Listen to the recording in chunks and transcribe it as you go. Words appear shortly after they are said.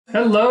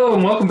Hello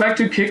and welcome back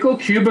to Kickle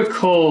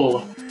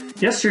Cubicle.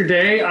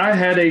 Yesterday I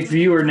had a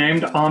viewer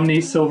named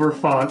Omni Silver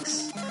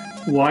Fox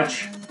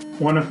watch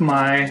one of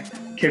my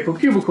Kickle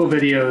Cubicle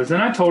videos,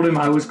 and I told him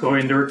I was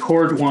going to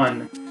record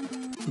one,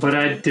 but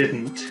I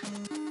didn't.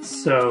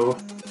 So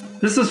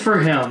this is for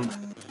him.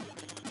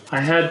 I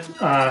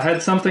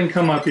had something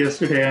come up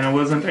yesterday and I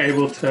wasn't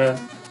able to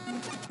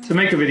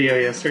make a video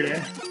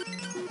yesterday.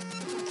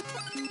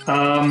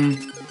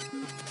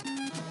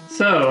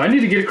 So I need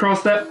to get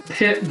across that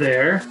pit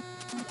there,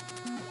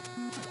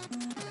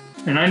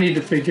 and I need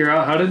to figure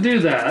out how to do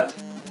that.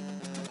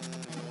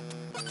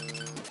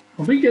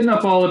 I'll be getting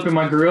all up in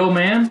my grill,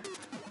 man.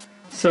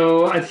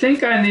 So I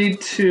think I need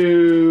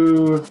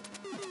to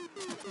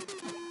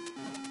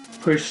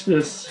push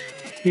this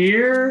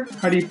here.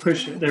 How do you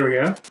push it? There we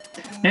go.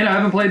 And I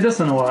haven't played this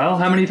in a while.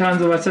 How many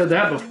times have I said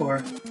that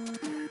before?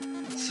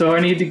 So I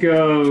need to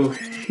go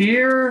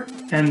here,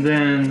 and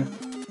then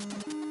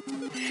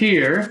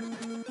here,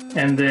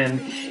 and then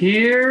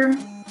here,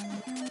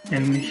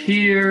 and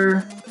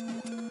here,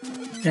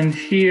 and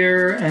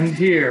here, and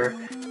here.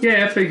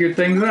 Yeah, I figured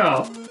things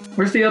out.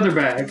 Where's the other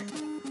bag?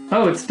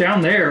 Oh, it's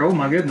down there. Oh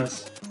my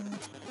goodness.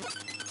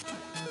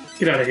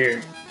 Get out of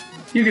here.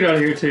 You get out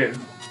of here too.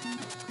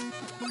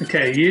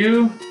 Okay,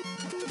 you.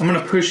 I'm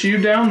gonna push you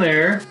down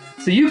there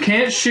so you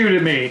can't shoot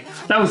at me.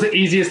 That was the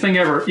easiest thing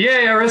ever.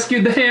 Yay, I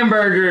rescued the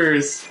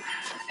hamburgers.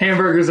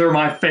 Hamburgers are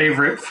my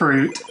favorite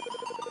fruit.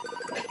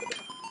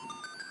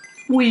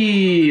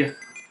 Whee!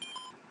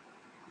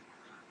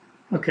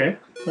 Okay,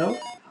 well,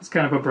 that's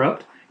kind of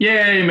abrupt.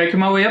 Yay,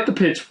 making my way up the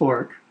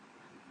pitchfork.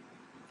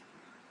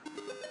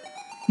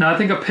 Now, I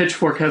think a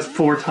pitchfork has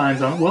 4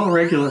 tines on it. Well, a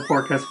regular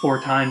fork has 4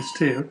 tines,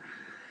 too.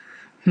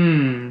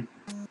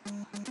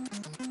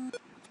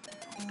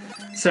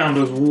 Sound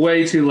was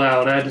way too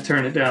loud. I had to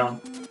turn it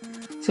down.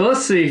 So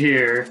let's see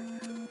here.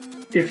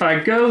 If I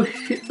go...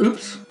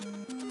 Oops.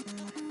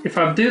 If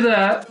I do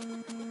that...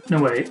 No,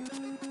 wait.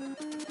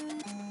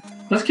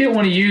 Let's get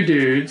one of you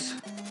dudes.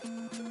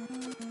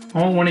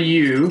 I want one of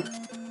you.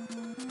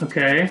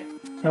 Okay,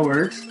 that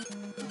works.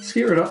 Let's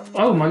get rid of...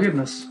 Oh my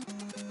goodness.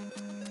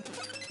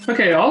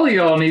 Okay, all of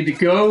y'all need to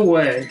go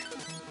away.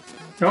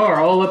 Y'all are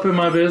all up in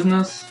my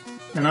business,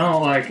 and I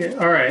don't like it.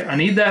 Alright, I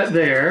need that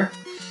there.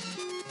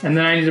 And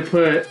then I need to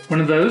put one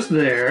of those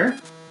there.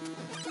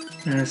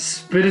 And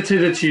spit it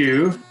at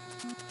you.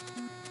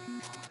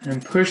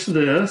 And push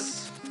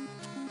this.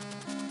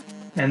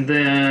 And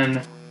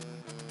then...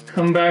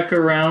 come back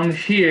around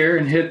here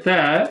and hit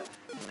that,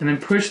 and then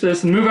push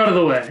this and move out of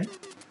the way.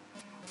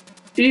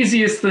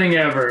 Easiest thing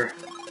ever.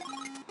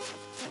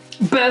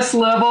 Best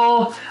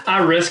level,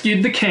 I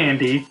rescued the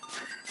candy.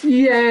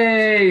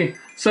 Yay!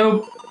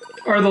 So,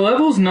 are the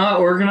levels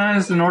not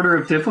organized in order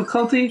of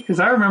difficulty?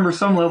 Because I remember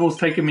some levels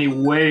taking me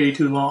way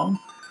too long.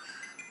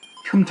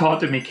 Come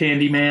talk to me,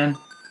 Candy Man.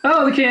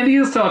 Oh, the candy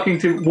is talking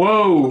to...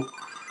 Whoa!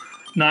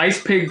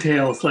 Nice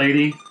pigtails,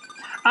 lady.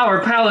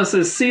 Our palace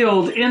is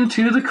sealed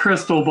into the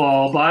crystal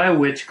ball by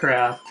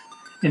witchcraft.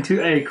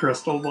 Into a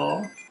crystal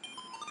ball.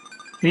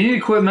 You need to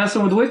quit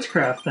messing with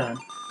witchcraft then.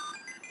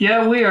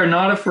 Yeah, we are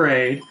not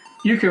afraid.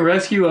 You can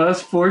rescue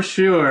us for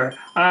sure.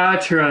 I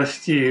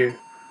trust you.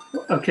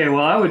 Okay,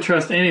 well, I would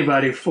trust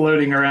anybody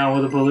floating around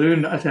with a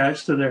balloon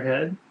attached to their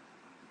head.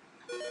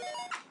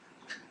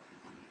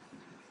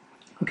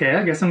 Okay,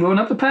 I guess I'm going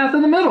up the path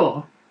in the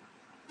middle.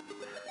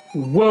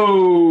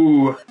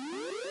 Whoa!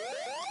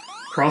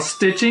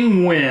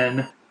 Cross-stitching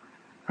win.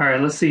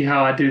 Alright, let's see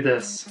how I do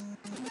this.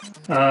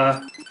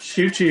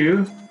 Shoot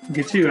you.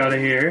 Get you out of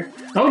here.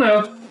 Oh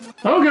no!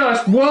 Oh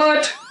gosh,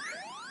 what?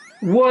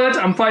 What?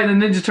 I'm fighting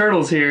the Ninja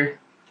Turtles here.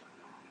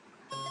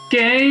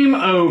 Game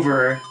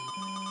over.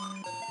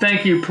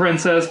 Thank you,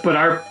 princess, but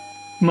our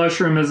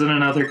mushroom is in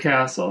another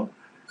castle.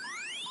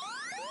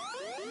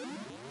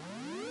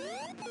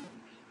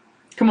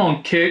 Come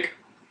on, Kick.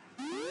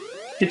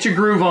 Get your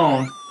groove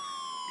on.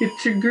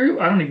 Get your groove.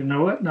 I don't even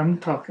know what I'm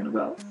talking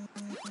about.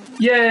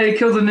 Yay,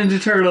 kill the Ninja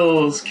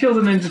Turtles. Kill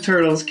the Ninja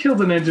Turtles. Kill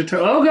the Ninja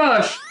Turtles. Oh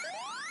gosh.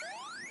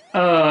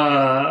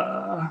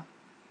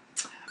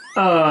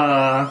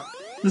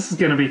 This is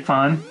gonna be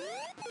fun.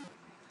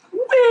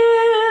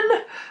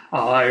 Win!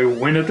 I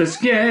win at this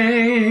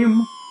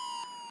game.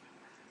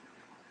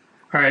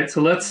 Alright,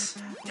 so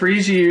let's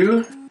freeze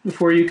you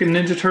before you can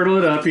Ninja Turtle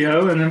it up,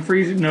 yo, and then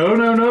freeze you. No,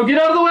 no, no,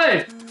 get out of the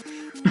way!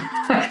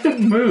 I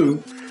couldn't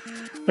move.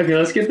 Okay,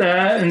 let's get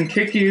that and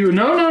kick you.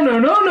 No, no, no,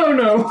 no, no,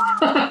 no!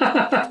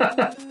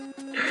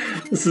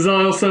 This is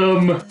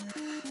awesome.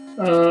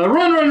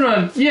 Run, run,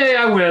 run! Yay,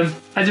 I win.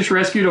 I just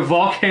rescued a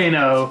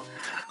volcano.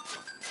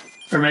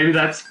 Or maybe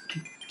that's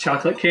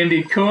chocolate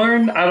candy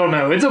corn? I don't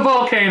know. It's a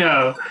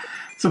volcano.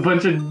 It's a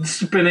bunch of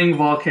spinning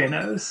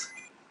volcanoes.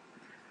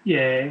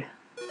 Yay.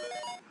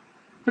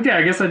 Okay,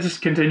 I guess I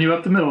just continue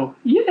up the middle.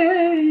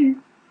 Yay!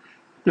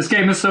 This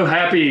game is so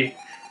happy.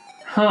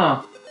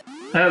 Huh.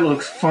 That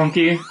looks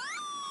funky.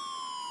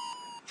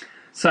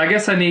 So I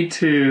guess I need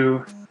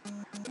to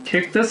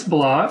kick this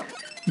block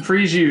and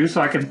freeze you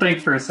so I can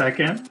think for a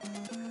second.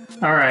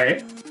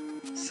 Alright.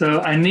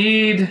 So I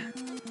need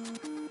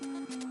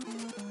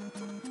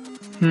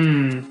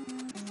Let's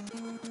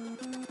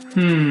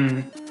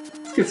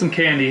get some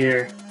candy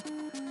here.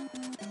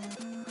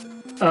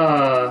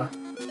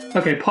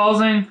 Okay,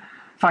 pausing.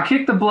 If I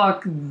kick the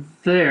block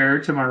there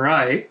to my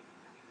right,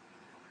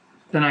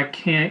 then I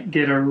can't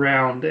get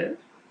around it.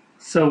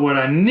 So what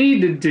I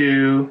need to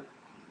do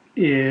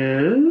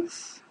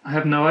is... I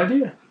have no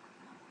idea.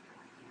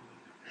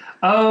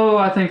 Oh,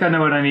 I think I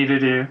know what I need to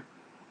do.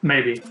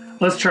 Maybe.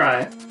 Let's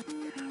try it.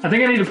 I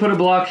think I need to put a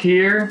block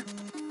here,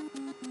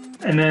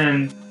 and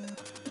then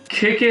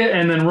kick it,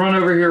 and then run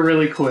over here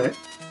really quick.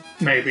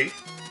 Maybe.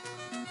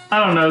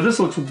 I don't know, this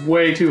looks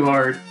way too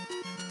hard.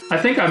 I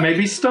think I may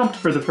be stumped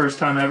for the first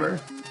time ever.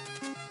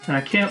 And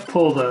I can't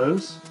pull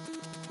those.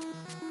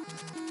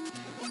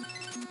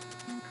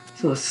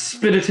 So let's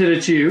spit it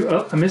at you.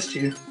 Oh, I missed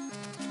you.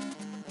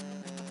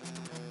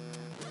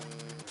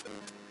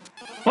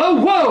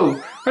 Oh,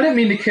 whoa! I didn't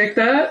mean to kick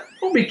that.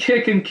 Don't be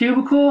kicking,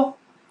 Cubicle.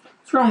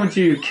 What's wrong with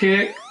you,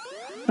 Kick?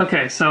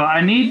 Okay, so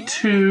I need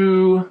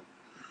to...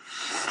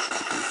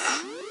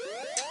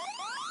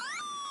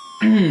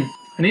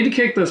 I need to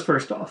kick this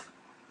first off.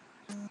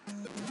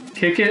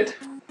 Kick it.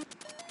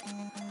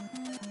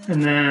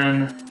 And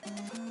then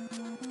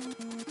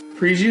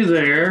freeze you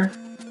there.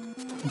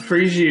 And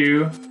freeze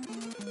you.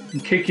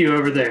 And kick you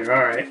over there.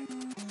 Alright.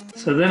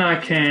 So then I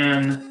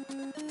can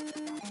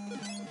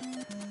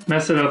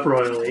mess it up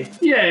royally.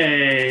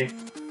 Yay!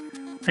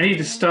 I need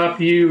to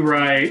stop you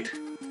right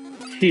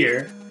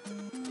here.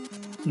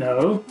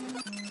 No.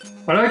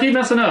 Why do I keep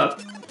messing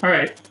up?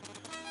 Alright.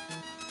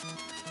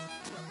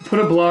 Put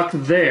a block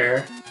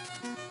there.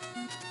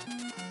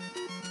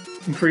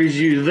 And freeze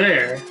you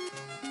there.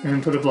 And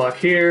then put a block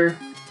here.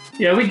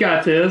 Yeah, we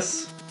got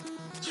this.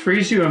 Let's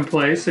freeze you in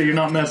place so you're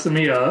not messing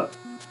me up.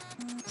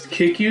 Let's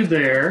kick you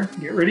there.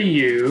 Get rid of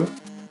you.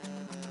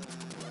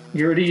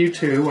 Get rid of you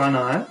too, why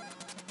not?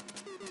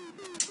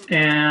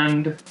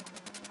 And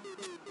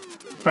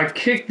if I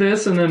kick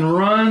this and then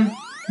run,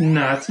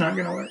 no, it's not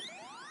gonna work.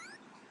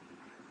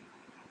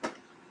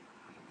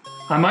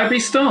 I might be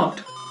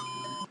stumped.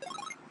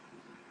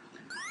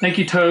 Thank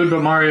you, Toad,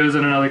 but Mario's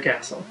in another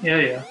castle.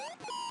 Yeah.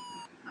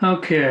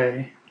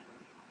 Okay.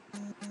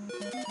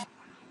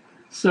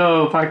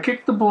 So if I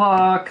kick the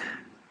block,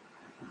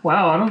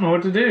 wow, I don't know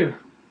what to do.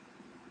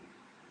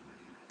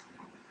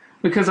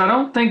 Because I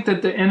don't think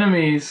that the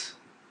enemies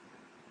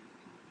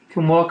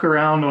can walk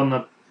around on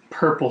the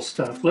purple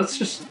stuff. Let's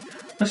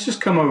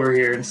just come over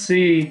here and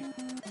see.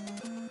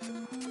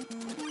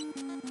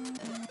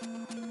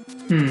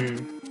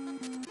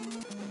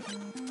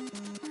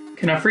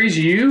 Can I freeze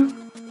you?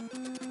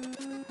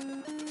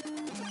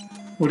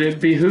 Would it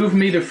behoove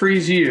me to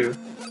freeze you?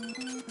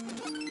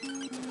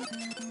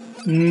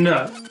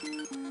 No.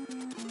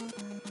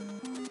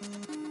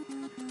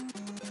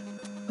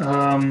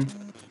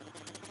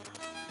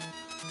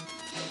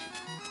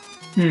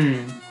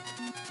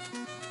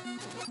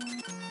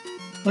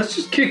 Let's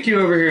just kick you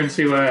over here and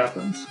see what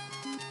happens.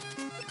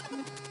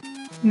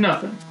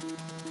 Nothing.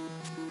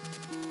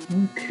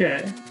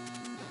 Okay.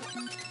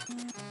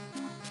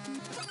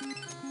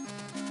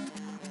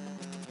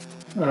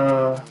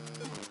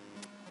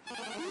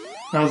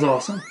 That was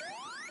awesome.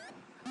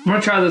 I'm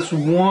gonna try this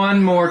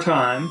one more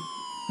time,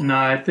 and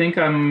I think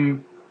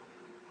I'm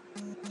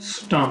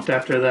stumped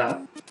after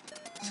that.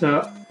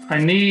 So I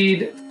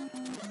need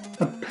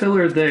a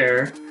pillar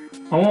there.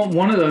 I want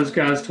one of those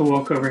guys to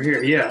walk over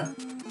here. Yeah.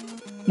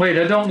 Wait,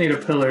 I don't need a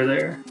pillar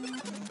there.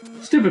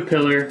 Stupid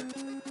pillar.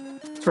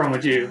 What's wrong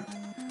with you?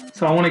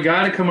 So I want a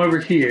guy to come over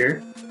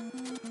here.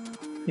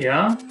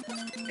 Yeah?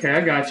 Okay, I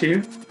got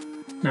you.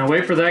 Now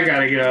wait for that guy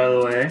to get out of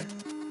the way.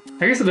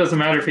 I guess it doesn't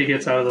matter if he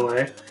gets out of the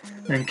way.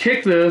 Then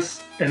kick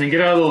this, and then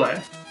get out of the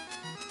way.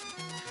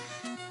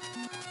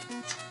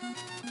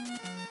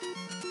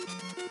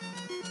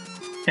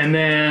 And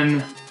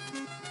then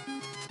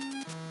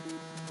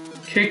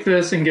kick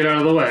this and get out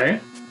of the way.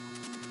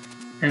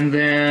 And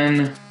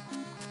then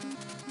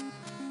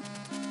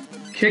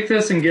kick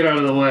this and get out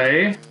of the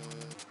way.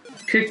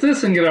 Kick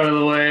this and get out of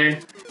the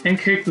way. And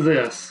kick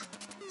this.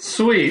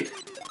 Sweet.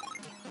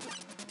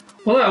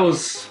 Well, that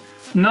was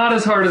not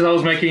as hard as I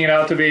was making it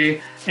out to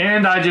be.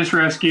 And I just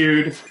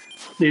rescued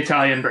the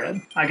Italian bread,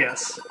 I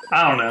guess.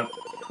 I don't know.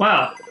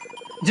 Wow.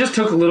 Just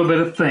took a little bit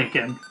of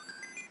thinking.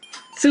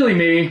 Silly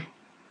me.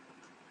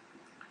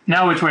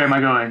 Now which way am I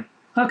going?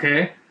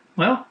 Okay.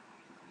 Well,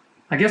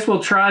 I guess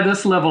we'll try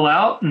this level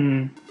out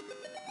and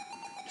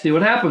see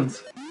what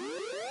happens.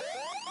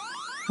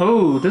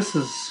 Oh, this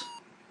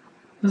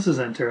is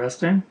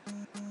interesting.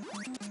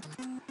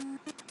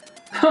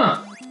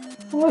 Huh.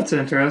 Well, that's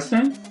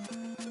interesting.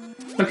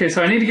 Okay,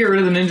 so I need to get rid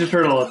of the Ninja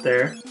Turtle up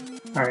there.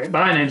 Alright,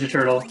 bye, Ninja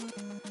Turtle.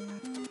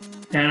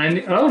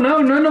 And oh,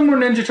 no more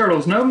Ninja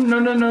Turtles. No.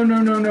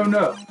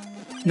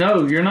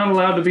 No, you're not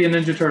allowed to be a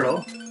Ninja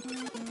Turtle.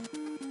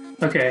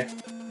 Okay,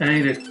 I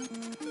need to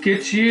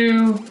get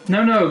you.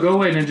 No, go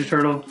away, Ninja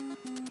Turtle.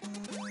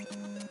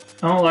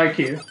 I don't like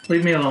you.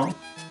 Leave me alone.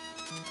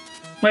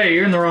 Wait,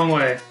 you're in the wrong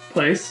way.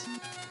 Place.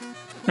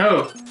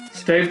 No,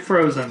 stay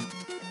frozen.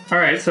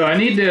 Alright, so I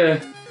need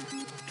to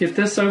get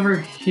this over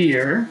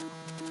here.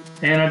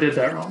 And I did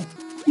that wrong.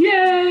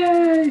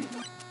 Yay!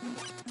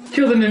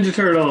 Kill the Ninja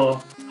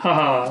Turtle.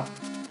 Haha.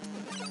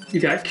 You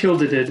got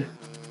killed-ed.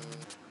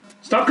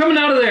 Stop coming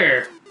out of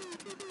there!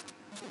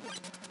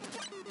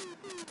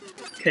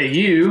 Okay,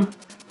 you.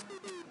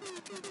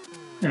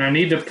 And I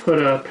need to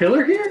put a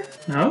pillar here?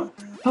 No?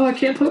 Oh, I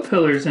can't put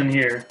pillars in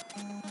here.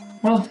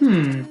 Well,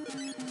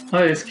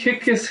 Let's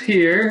kick this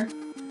here.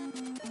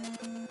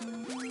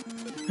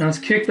 And let's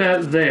kick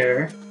that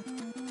there.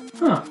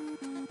 Huh.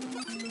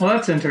 Well,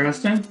 that's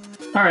interesting.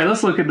 Alright,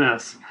 let's look at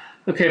this.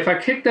 Okay, if I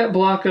kick that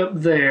block up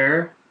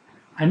there,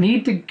 I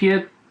need to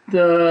get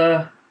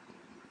the...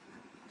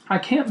 I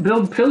can't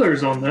build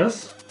pillars on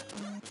this.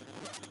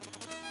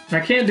 I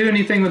can't do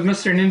anything with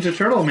Mr. Ninja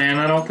Turtle Man,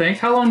 I don't think.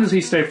 How long does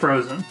he stay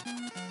frozen?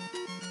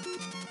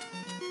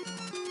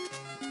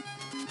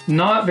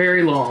 Not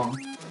very long.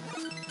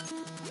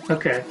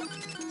 Okay,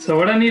 so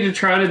what I need to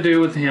try to do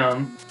with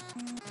him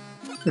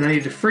is I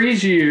need to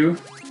freeze you,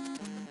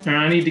 and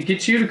I need to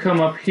get you to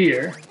come up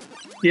here.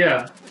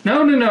 Yeah.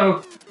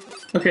 No.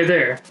 Okay,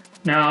 there.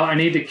 Now I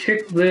need to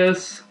kick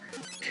this.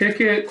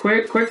 Kick it.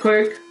 Quick.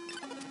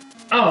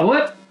 Oh,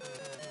 what?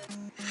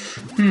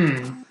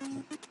 And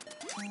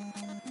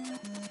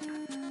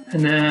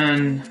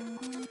then...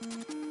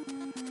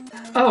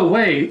 Oh,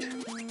 wait.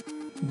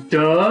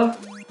 Duh.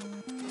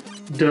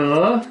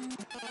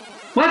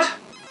 What?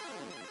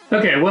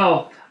 Okay,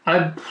 well,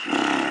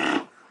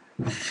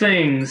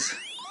 things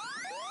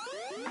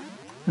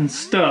and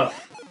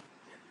stuff.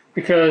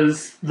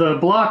 Because the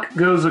block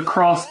goes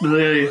across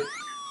the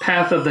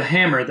path of the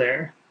hammer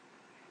there.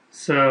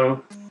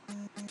 So,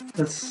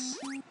 let's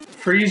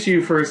freeze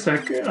you for a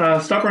sec.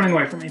 Stop running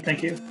away from me,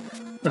 thank you.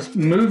 Let's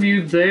move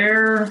you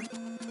there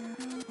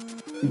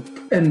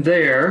and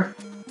there.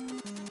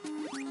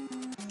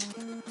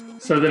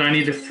 So then I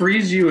need to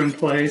freeze you in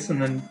place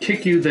and then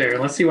kick you there.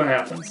 Let's see what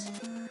happens.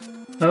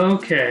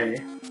 Okay.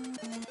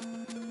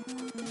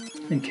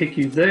 And kick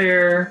you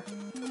there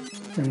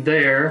and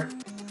there.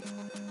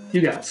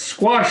 You got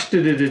squashed.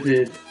 And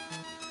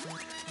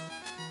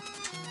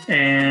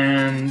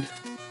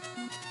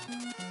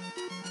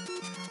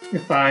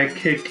if I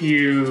kick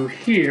you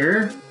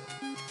here,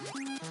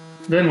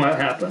 then what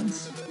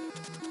happens?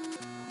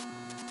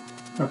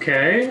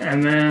 Okay,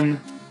 and then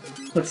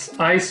let's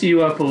ice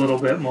you up a little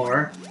bit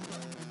more.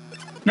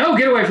 No,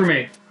 get away from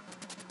me!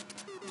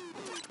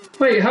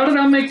 Wait, how did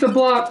I make the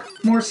block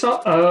more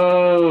soft?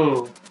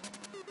 Oh.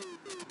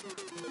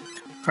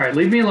 Alright,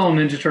 leave me alone,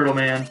 Ninja Turtle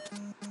Man.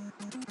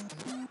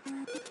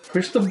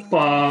 Push the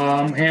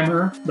bomb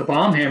hammer. The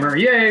bomb hammer.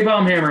 Yay,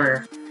 bomb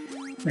hammer!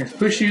 Let's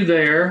push you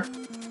there.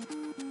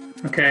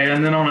 Okay,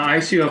 and then I want to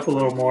ice you up a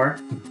little more.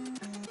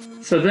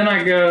 So then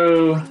I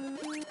go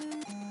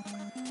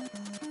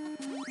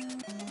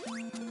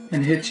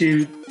and hit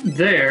you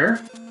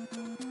there.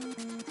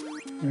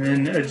 And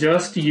then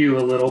adjust you a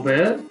little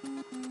bit.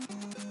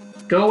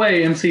 Go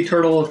away, MC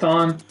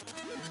Turtle-a-thon.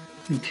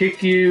 And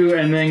kick you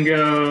and then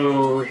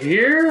go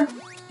here.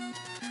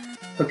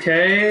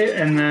 Okay,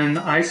 and then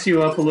ice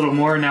you up a little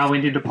more. Now we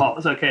need to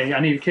pause. Okay, I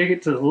need to kick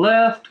it to the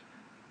left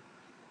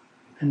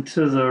and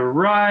to the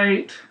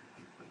right.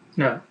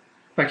 No.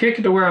 If I kick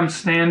it to where I'm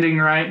standing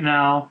right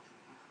now.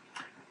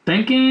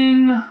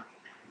 Thinking.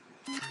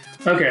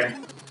 Okay.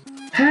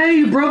 Hey,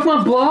 you broke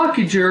my block,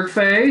 you jerk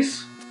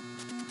face.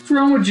 What's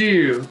wrong with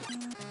you?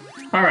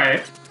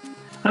 Alright.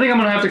 I think I'm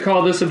going to have to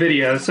call this a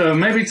video, so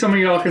maybe some of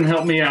y'all can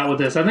help me out with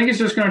this. I think it's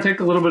just going to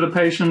take a little bit of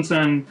patience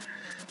and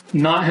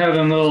not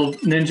having little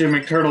Ninja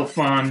McTurtle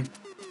fun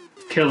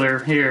killer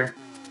here.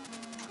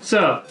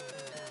 So,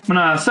 I'm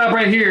going to stop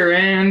right here,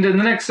 and in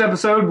the next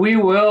episode we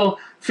will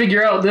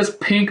figure out this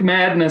pink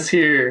madness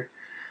here.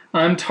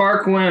 I'm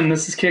Tarquin,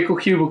 this is Kickle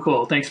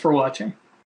Cubicle. Thanks for watching.